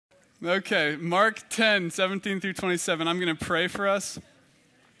Okay, Mark 10, 17 through 27. I'm going to pray for us,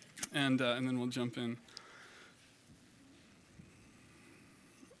 and then we'll jump in.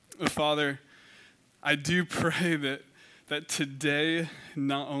 Father, I do pray that today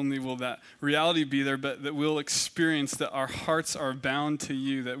not only will that reality be there, but that we'll experience that our hearts are bound to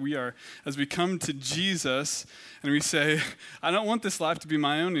you, that we are, as we come to Jesus and we say, I don't want this life to be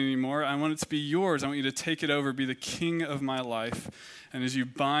my own anymore. I want it to be yours. I want you to take it over, be the king of my life. And as you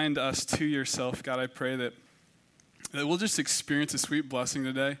bind us to yourself, God, I pray that we'll just experience a sweet blessing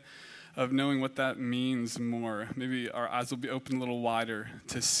today of knowing what that means more. Maybe our eyes will be open a little wider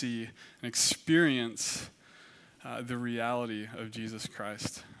to see and experience the reality of Jesus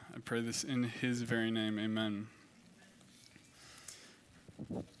Christ. I pray this in his very name. Amen.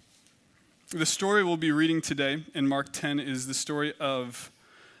 The story we'll be reading today in Mark 10 is the story of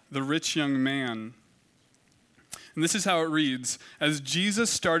the rich young man. And this is how it reads. As Jesus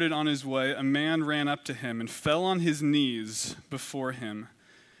started on his way, a man ran up to him and fell on his knees before him.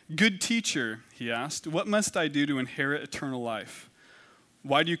 Good teacher, he asked, what must I do to inherit eternal life?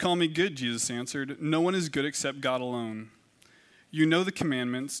 Why do you call me good? Jesus answered. No one is good except God alone. You know the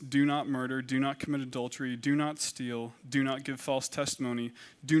commandments. Do not murder. Do not commit adultery. Do not steal. Do not give false testimony.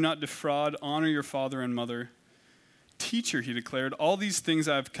 Do not defraud. Honor your father and mother. Teacher, he declared, all these things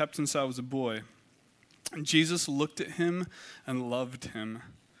I have kept since I was a boy. And Jesus looked at him and loved him.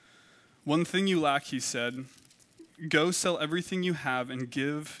 One thing you lack, he said. Go sell everything you have and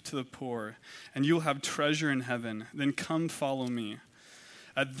give to the poor, and you will have treasure in heaven. Then come follow me.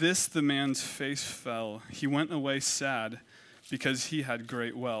 At this, the man's face fell. He went away sad because he had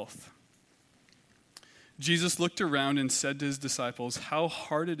great wealth. Jesus looked around and said to his disciples, how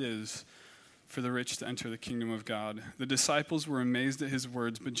hard it is for the rich to enter the kingdom of God. The disciples were amazed at his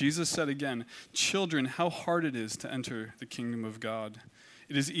words, but Jesus said again, children, how hard it is to enter the kingdom of God.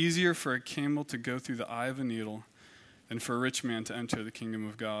 It is easier for a camel to go through the eye of a needle than for a rich man to enter the kingdom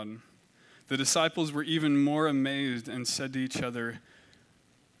of God. The disciples were even more amazed and said to each other,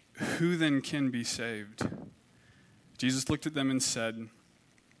 who then can be saved? Jesus looked at them and said,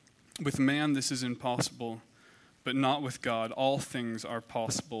 with man this is impossible, but not with God. All things are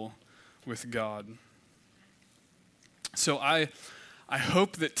possible with God. So I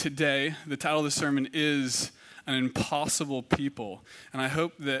hope that today, the title of the sermon is An Impossible People. And I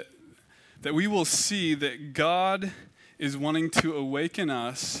hope that we will see that God is wanting to awaken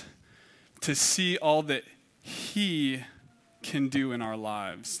us to see all that he can do in our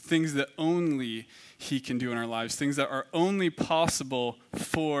lives, things that only he can do in our lives, things that are only possible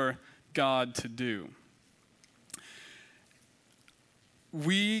for God to do.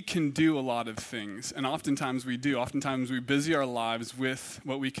 We can do a lot of things, and oftentimes we do. Oftentimes we busy our lives with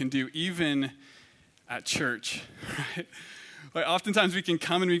what we can do, even at church, right? Like oftentimes we can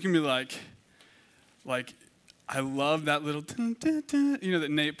come and we can be like, I love that little, that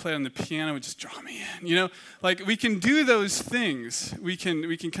Nate played on the piano would just draw me in, Like we can do those things. We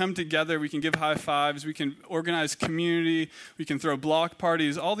can come together, we can give high fives, we can organize community, we can throw block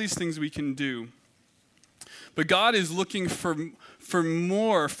parties, all these things we can do. But God is looking for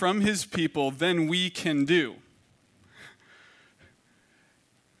more from his people than we can do.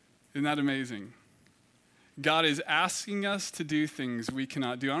 Isn't that amazing? God is asking us to do things we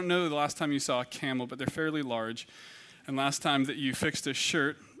cannot do. I don't know the last time you saw a camel, but they're fairly large. And last time that you fixed a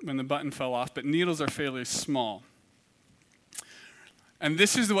shirt when the button fell off, but needles are fairly small. And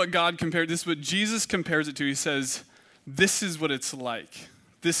this is what this is what Jesus compares it to. He says, this is what it's like.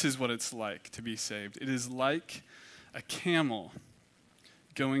 This is what it's like to be saved. It is like a camel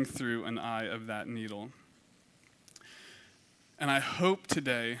going through an eye of that needle. And I hope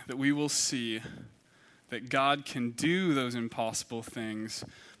today that we will see that God can do those impossible things,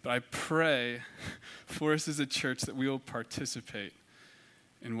 but I pray for us as a church that we will participate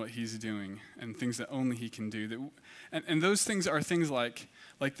in what he's doing and things that only he can do. And those things are things like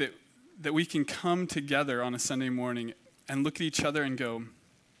that we can come together on a Sunday morning and look at each other and go,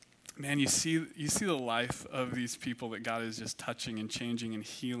 man, you see the life of these people that God is just touching and changing and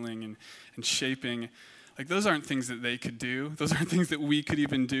healing and shaping. Like those aren't things that they could do. Those aren't things that we could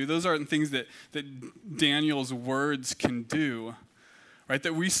even do. Those aren't things that Daniel's words can do, right?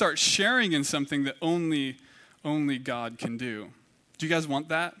 That we start sharing in something that only God can do. Do you guys want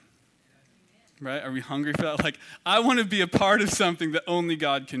that? Right? Are we hungry for that? Like, I want to be a part of something that only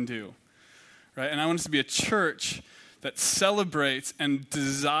God can do, right? And I want us to be a church that celebrates and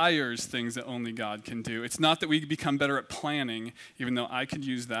desires things that only God can do. It's not that we become better at planning, even though I could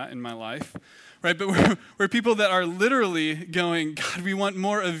use that in my life, right? But we're people that are literally going, God, we want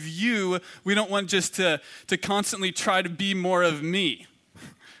more of you. We don't want just to constantly try to be more of me,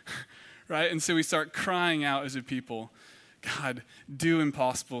 right? And so we start crying out as a people, God, do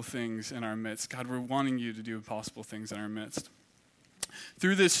impossible things in our midst. God, we're wanting you to do impossible things in our midst.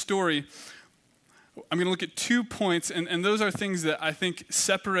 Through this story, I'm going to look at 2 points, and those are things that I think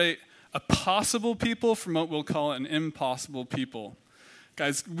separate a possible people from what we'll call an impossible people.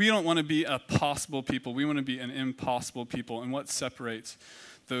 Guys, we don't want to be a possible people. We want to be an impossible people. And what separates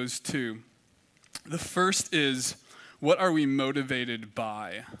those two? The first is, what are we motivated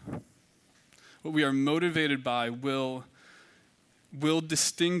by? What we are motivated by will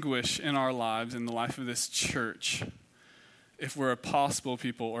distinguish in our lives, in the life of this church, if we're a possible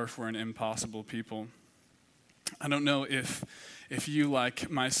people or if we're an impossible people. I don't know if you,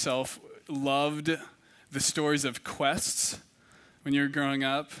 like myself, loved the stories of quests when you were growing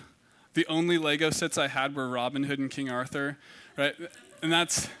up. The only Lego sets I had were Robin Hood and King Arthur, right? And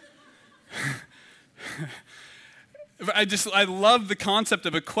that's... I love the concept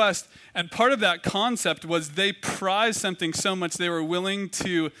of a quest, and part of that concept was they prized something so much they were willing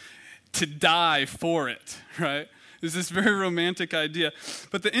to die for it, right? There's this very romantic idea.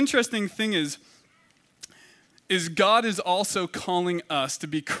 But the interesting thing is God is also calling us to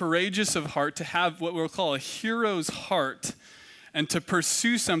be courageous of heart, to have what we'll call a hero's heart, and to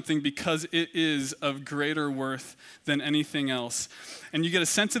pursue something because it is of greater worth than anything else. And you get a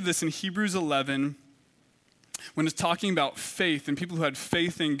sense of this in Hebrews 11, when it's talking about faith and people who had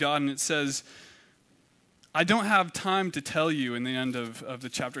faith in God, and it says, I don't have time to tell you, in the end of the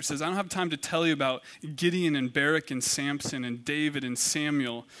chapter, it says, I don't have time to tell you about Gideon and Barak and Samson and David and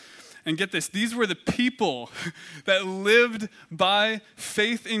Samuel. And get this, these were the people that lived by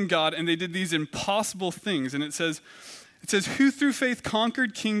faith in God, and they did these impossible things. And it says, who through faith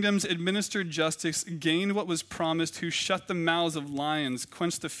conquered kingdoms, administered justice, gained what was promised, who shut the mouths of lions,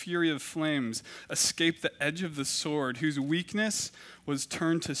 quenched the fury of flames, escaped the edge of the sword, whose weakness was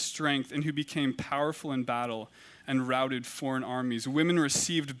turned to strength, and who became powerful in battle and routed foreign armies. Women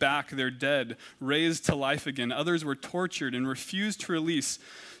received back their dead, raised to life again. Others were tortured and refused to release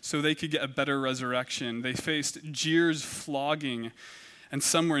so they could get a better resurrection. They faced jeers, flogging, and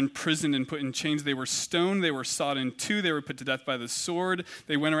some were imprisoned and put in chains. They were stoned, they were sawed in two, they were put to death by the sword.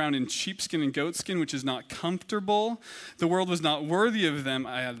 They went around in sheepskin and goatskin, which is not comfortable. The world was not worthy of them.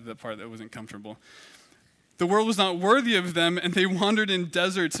 I added the part that wasn't comfortable. The world was not worthy of them, and they wandered in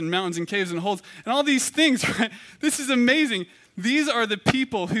deserts and mountains and caves and holes and all these things, right? This is amazing. These are the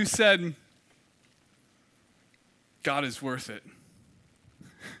people who said, God is worth it.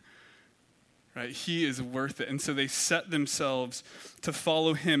 Right? He is worth it. And so they set themselves to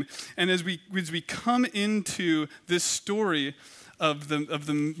follow him. And as we come into this story of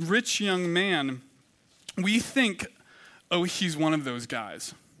the rich young man, we think, oh, he's one of those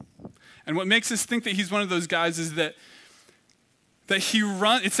guys. And what makes us think that he's one of those guys is that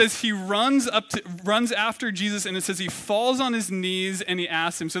it says he runs after Jesus, and it says he falls on his knees and he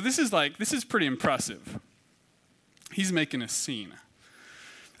asks him. So this is pretty impressive. He's making a scene.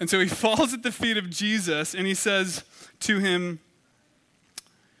 And so he falls at the feet of Jesus and he says to him,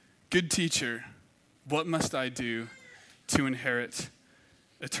 good teacher, what must I do to inherit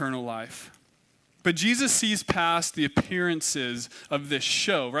eternal life? But Jesus sees past the appearances of this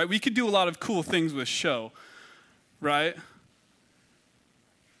show, right? We could do a lot of cool things with show, right?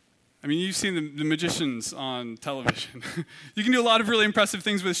 I mean, you've seen the magicians on television. You can do a lot of really impressive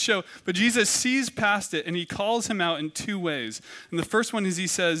things with show, but Jesus sees past it, and he calls him out in two ways. And the first one is he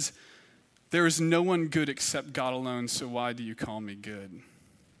says, there is no one good except God alone, so why do you call me good?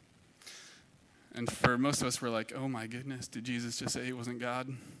 And for most of us, we're like, oh my goodness, did Jesus just say he wasn't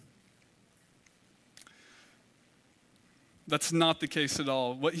God? That's not the case at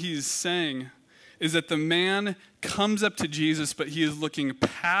all. What he's saying is that the man comes up to Jesus, but he is looking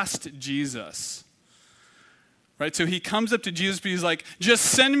past Jesus. Right? So he comes up to Jesus, but he's like, just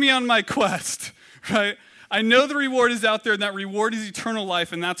send me on my quest. Right? I know the reward is out there, and that reward is eternal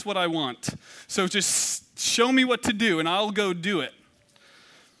life, and that's what I want. So just show me what to do, and I'll go do it.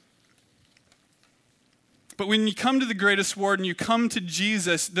 But when you come to the greatest reward and you come to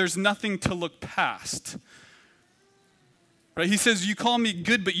Jesus, there's nothing to look past. Right? He says, you call me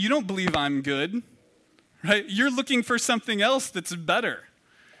good, but you don't believe I'm good. Right? You're looking for something else that's better.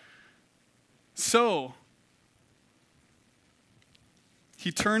 So,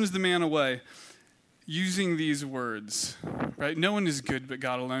 he turns the man away using these words. Right? No one is good but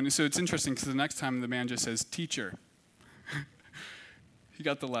God alone. So it's interesting because the next time the man just says, teacher. He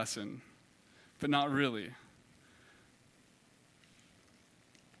got the lesson, but not really.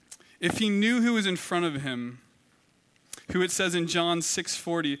 If he knew who was in front of him, who it says in John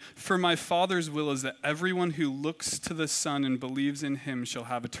 6:40, "For my Father's will is that everyone who looks to the Son and believes in him shall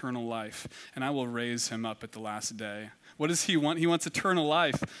have eternal life, and I will raise him up at the last day." What does he want? He wants eternal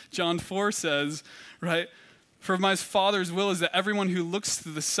life. John 4 says, right, "For my Father's will is that everyone who looks to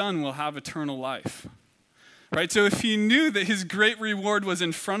the Son will have eternal life." Right? So if he knew that his great reward was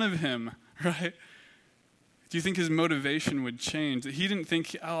in front of him, right, do you think his motivation would change? That he didn't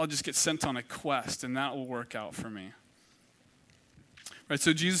think, "Oh, I'll just get sent on a quest and that will work out for me." Right,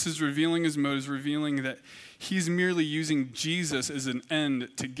 so Jesus is revealing his motives, revealing that he's merely using Jesus as an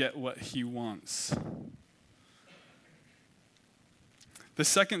end to get what he wants. The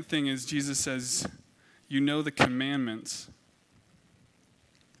second thing is Jesus says, "You know the commandments."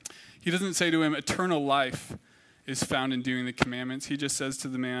 He doesn't say to him, eternal life is found in doing the commandments. He just says to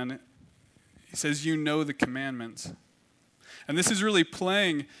the man, he says, "You know the commandments." And this is really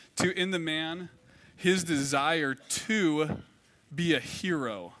playing to, in the man, his desire to be a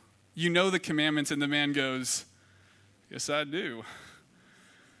hero. You know the commandments, and the man goes, "Yes, I do.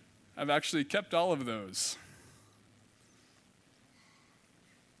 I've actually kept all of those."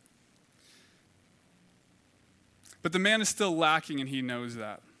 But the man is still lacking, and he knows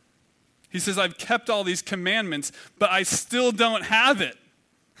that. He says, "I've kept all these commandments, but I still don't have it."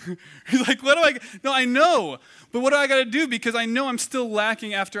 He's like, no, I know, but what do I got to do? Because I know I'm still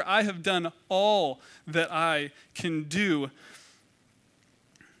lacking after I have done all that I can do.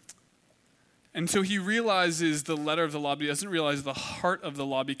 And so he realizes the letter of the law, but he doesn't realize the heart of the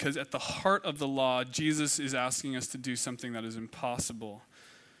law, because at the heart of the law, Jesus is asking us to do something that is impossible.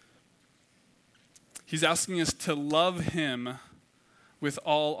 He's asking us to love him with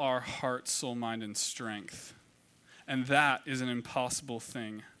all our heart, soul, mind, and strength. And that is an impossible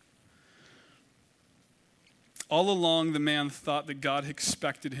thing. All along, the man thought that God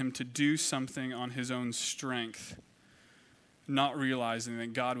expected him to do something on his own strength, not realizing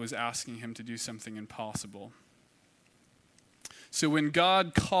that God was asking him to do something impossible. So when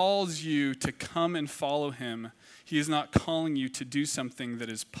God calls you to come and follow him, he is not calling you to do something that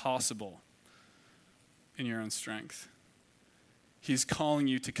is possible in your own strength. He's calling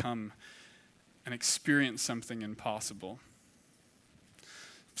you to come and experience something impossible.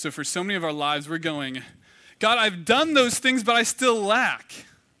 So for so many of our lives, we're going, "God, I've done those things, but I still lack.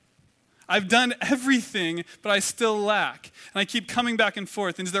 I've done everything, but I still lack." And I keep coming back and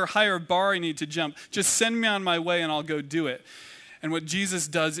forth. And is there a higher bar I need to jump? Just send me on my way and I'll go do it. And what Jesus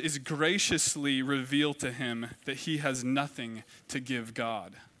does is graciously reveal to him that he has nothing to give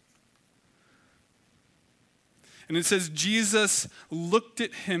God. And it says, Jesus looked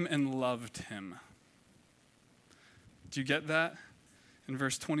at him and loved him. Do you get that? In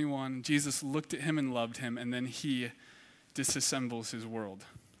verse 21, Jesus looked at him and loved him, and then he disassembles his world.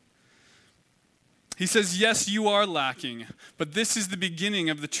 He says, yes, you are lacking, but this is the beginning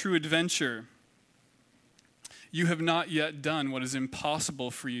of the true adventure. You have not yet done what is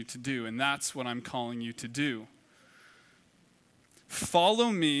impossible for you to do, and that's what I'm calling you to do.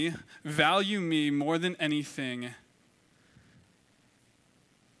 Follow me, value me more than anything,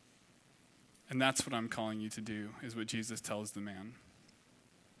 and that's what I'm calling you to do, is what Jesus tells the man.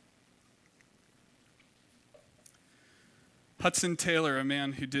 Hudson Taylor, a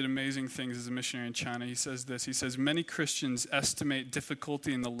man who did amazing things as a missionary in China, he says this. He says, many Christians estimate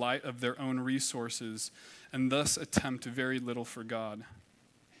difficulty in the light of their own resources and thus attempt very little for God.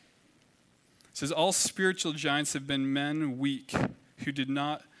 He says, all spiritual giants have been men weak who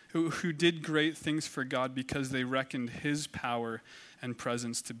did great things for God because they reckoned his power and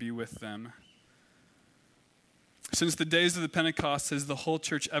presence to be with them. Since the days of the Pentecost, has the whole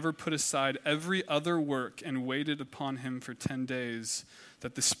church ever put aside every other work and waited upon him for 10 days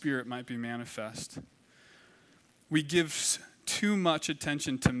that the Spirit might be manifest? We give too much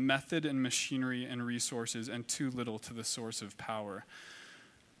attention to method and machinery and resources and too little to the source of power.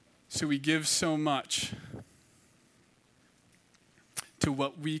 So we give so much to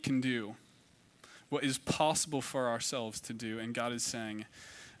what we can do, what is possible for ourselves to do, and God is saying,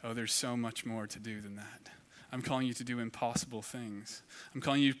 oh, there's so much more to do than that. I'm calling you to do impossible things. I'm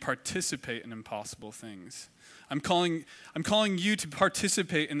calling you to participate in impossible things. I'm calling you to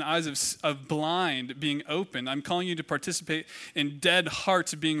participate in the eyes of blind being opened. I'm calling you to participate in dead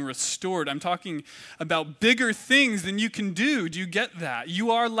hearts being restored. I'm talking about bigger things than you can do. Do you get that? You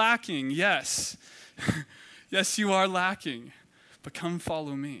are lacking, yes. Yes, you are lacking. But come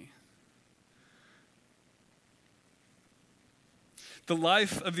follow me. The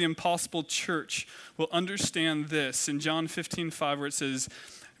life of the impossible church will understand this in John 15:5,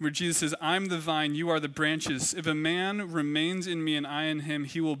 where Jesus says, I'm the vine, you are the branches. If a man remains in me and I in him,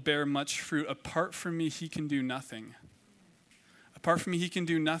 he will bear much fruit. Apart from me, he can do nothing. Apart from me, he can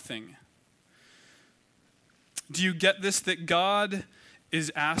do nothing. Do you get this, that God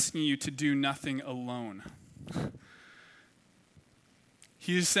is asking you to do nothing alone?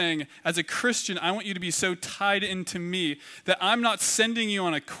 He is saying, as a Christian, I want you to be so tied into me that I'm not sending you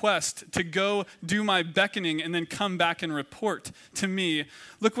on a quest to go do my beckoning and then come back and report to me,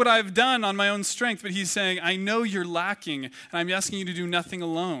 look what I've done on my own strength. But he's saying, I know you're lacking, and I'm asking you to do nothing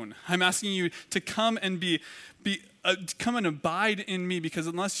alone. I'm asking you to come and come and abide in me, because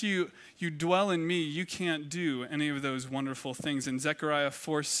unless you dwell in me, you can't do any of those wonderful things. In Zechariah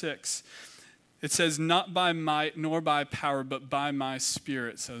 4:6, it says, not by might nor by power, but by my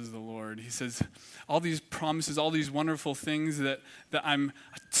Spirit, says the Lord. He says, all these promises, all these wonderful things that I'm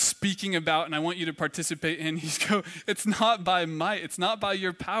speaking about and I want you to participate in, it's not by might, it's not by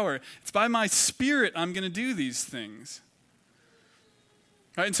your power, it's by my Spirit I'm going to do these things.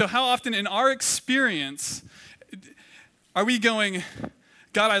 Right? And so how often in our experience are we going,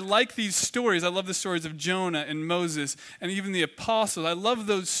 God, I like these stories. I love the stories of Jonah and Moses and even the apostles. I love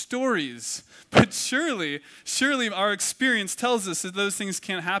those stories. But surely our experience tells us that those things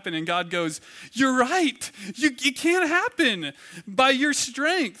can't happen. And God goes, you're right. It can't happen by your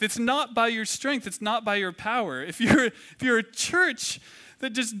strength. It's not by your strength. It's not by your power. If you're a church that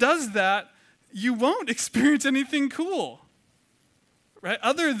just does that, you won't experience anything cool. Right?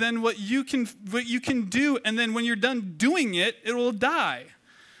 Other than what you can do, and then when you're done doing it, it will die.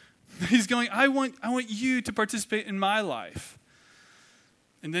 He's going, I want you to participate in my life.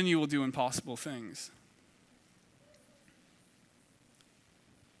 And then you will do impossible things.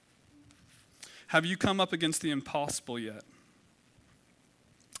 Have you come up against the impossible yet?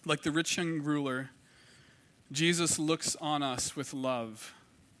 Like the rich young ruler, Jesus looks on us with love,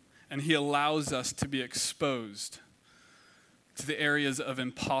 and he allows us to be exposed to the areas of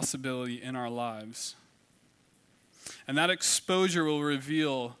impossibility in our lives. And that exposure will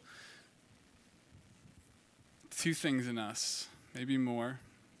reveal two things in us, maybe more,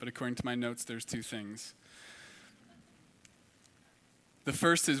 but according to my notes, there's two things. The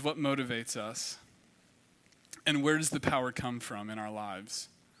first is what motivates us, and where does the power come from in our lives?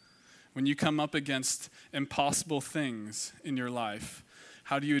 When you come up against impossible things in your life,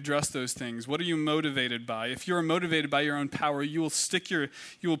 how do you address those things? What are you motivated by? If you're motivated by your own power, you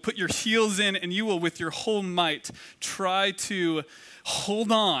will put your heels in, and you will, with your whole might, try to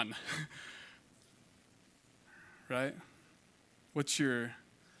hold on. Right? What's your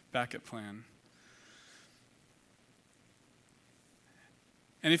backup plan?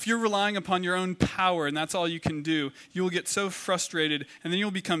 And if you're relying upon your own power and that's all you can do, you will get so frustrated, and then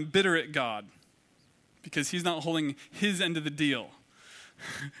you'll become bitter at God because he's not holding his end of the deal.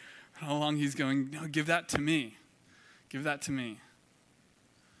 How long he's going, no, give that to me. Give that to me.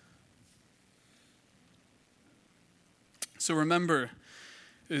 So remember,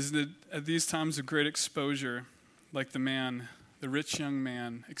 is that at these times of great exposure, like the rich young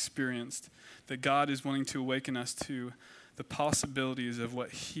man experienced, that God is wanting to awaken us to the possibilities of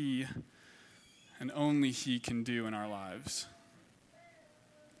what he and only he can do in our lives.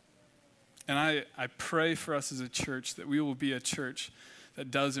 And I pray for us as a church that we will be a church that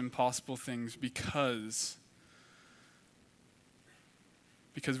does impossible things because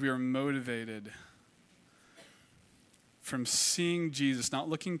we are motivated from seeing Jesus, not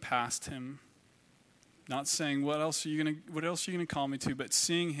looking past him, not saying, what else are you gonna call me to, but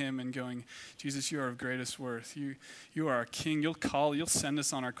seeing him and going, Jesus, you are of greatest worth. You are our King. You'll send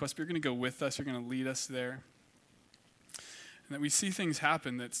us on our quest, but you're gonna go with us. You're gonna lead us there. And that we see things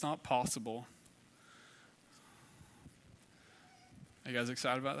happen that's not possible. Are you guys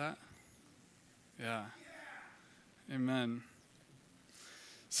excited about that? Yeah. Amen.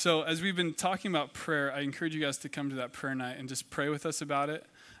 So as we've been talking about prayer, I encourage you guys to come to that prayer night and just pray with us about it.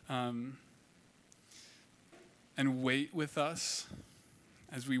 And wait with us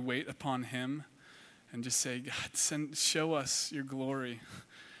as we wait upon him, and just say, God, show us your glory,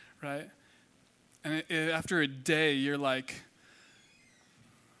 right? And after a day, you're like,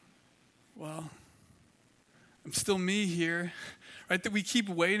 well, I'm still me here, right? That we keep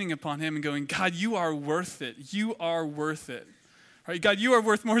waiting upon him and going, God, you are worth it. You are worth it. Right? God, you are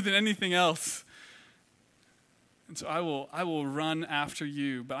worth more than anything else. And so I will run after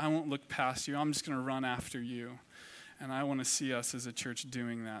you, but I won't look past you. I'm just going to run after you. And I want to see us as a church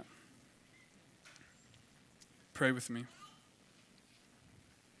doing that. Pray with me.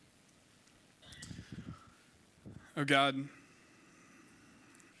 Oh God,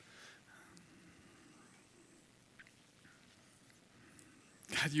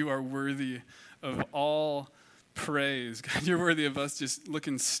 God, you are worthy of all praise. God, you're worthy of us just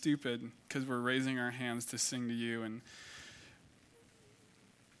looking stupid because we're raising our hands to sing to you. And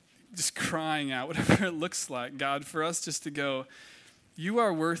just crying out, whatever it looks like, God, for us just to go, you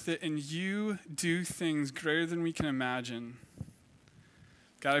are worth it, and you do things greater than we can imagine.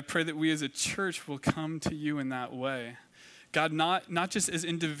 God, I pray that we as a church will come to you in that way. God, not just as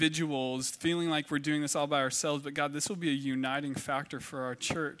individuals feeling like we're doing this all by ourselves, but God, this will be a uniting factor for our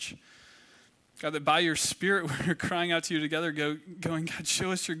church. God, that by your Spirit, when we're crying out to you together, going, God,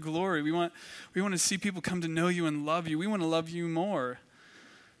 show us your glory. We want to see people come to know you and love you. We want to love you more.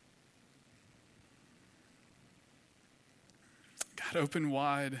 God, open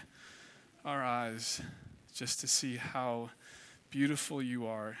wide our eyes just to see how beautiful you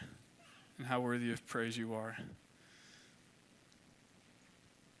are and how worthy of praise you are.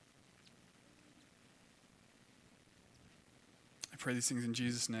 I pray these things in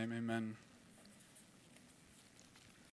Jesus' name, amen.